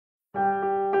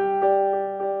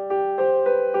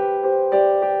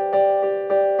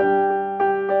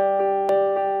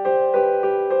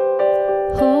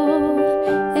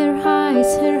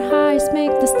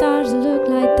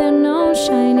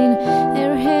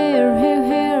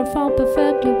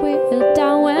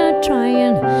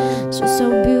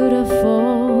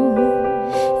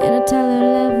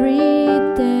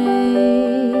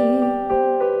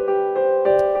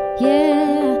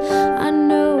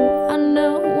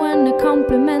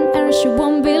compliment and she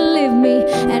won't believe me.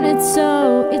 And it's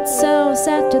so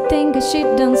sad to think that she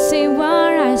don't see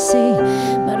what I see.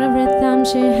 But every time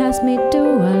she asks me,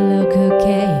 do I look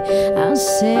okay? I'll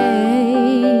say,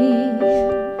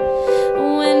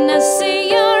 when I see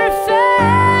your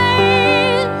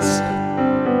face,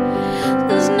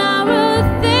 there's not a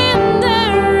thing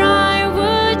that I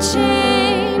would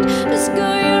change. 'Cause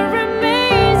girl, you're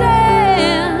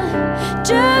amazing,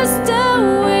 just the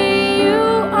way you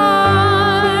are.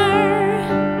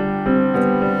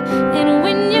 And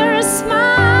when you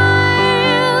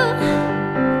smile,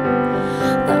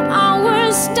 the hour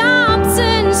stops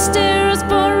and stares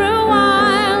for a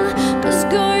while. 'Cause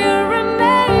girl, you're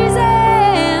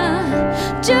amazing,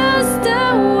 just the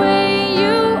way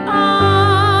you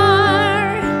are.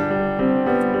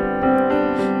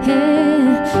 Hey,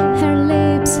 her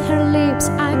lips,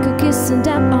 I could kiss her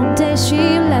down all day. She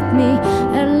let me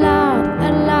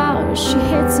aloud. She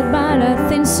hates it, but I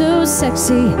think so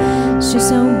sexy. She's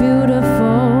so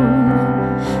beautiful,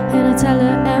 and I tell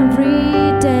her every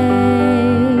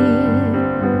day.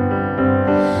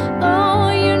 Oh,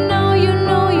 you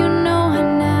know, I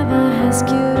never ask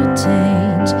you to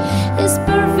change. It's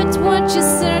perfect what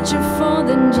you're searching for,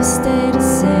 then just stay the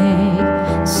same.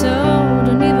 So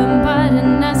don't even bother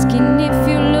asking if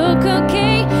you look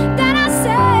okay. Then I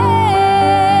say,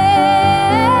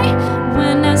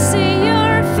 when I see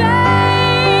your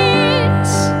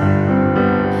face,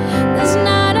 there's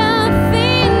not a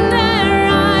thing that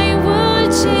I would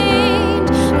change.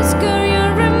 'Cause girl,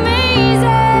 you're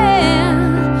amazing,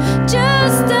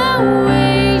 just the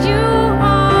way you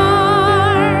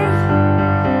are.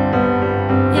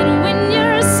 And when you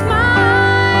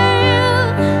smile,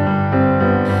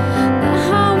 the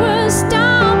hour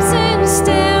stops and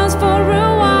stares for a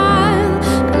while.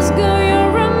 'Cause girl,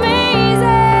 you're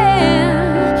amazing,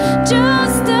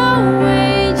 just the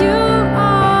way you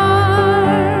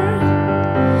are.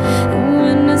 And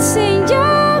when I see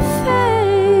your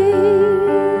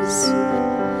face,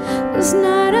 there's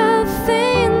not a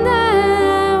thing that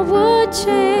I would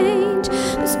change.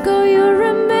 'Cause girl, you're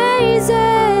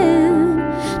amazing,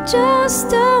 just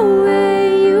the way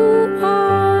you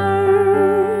are.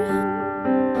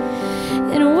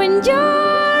 And when you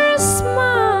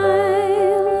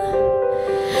smile,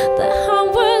 the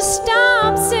hour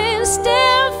stops and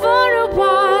stares for a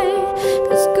while.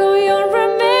 'Cause girl, you're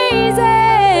amazing.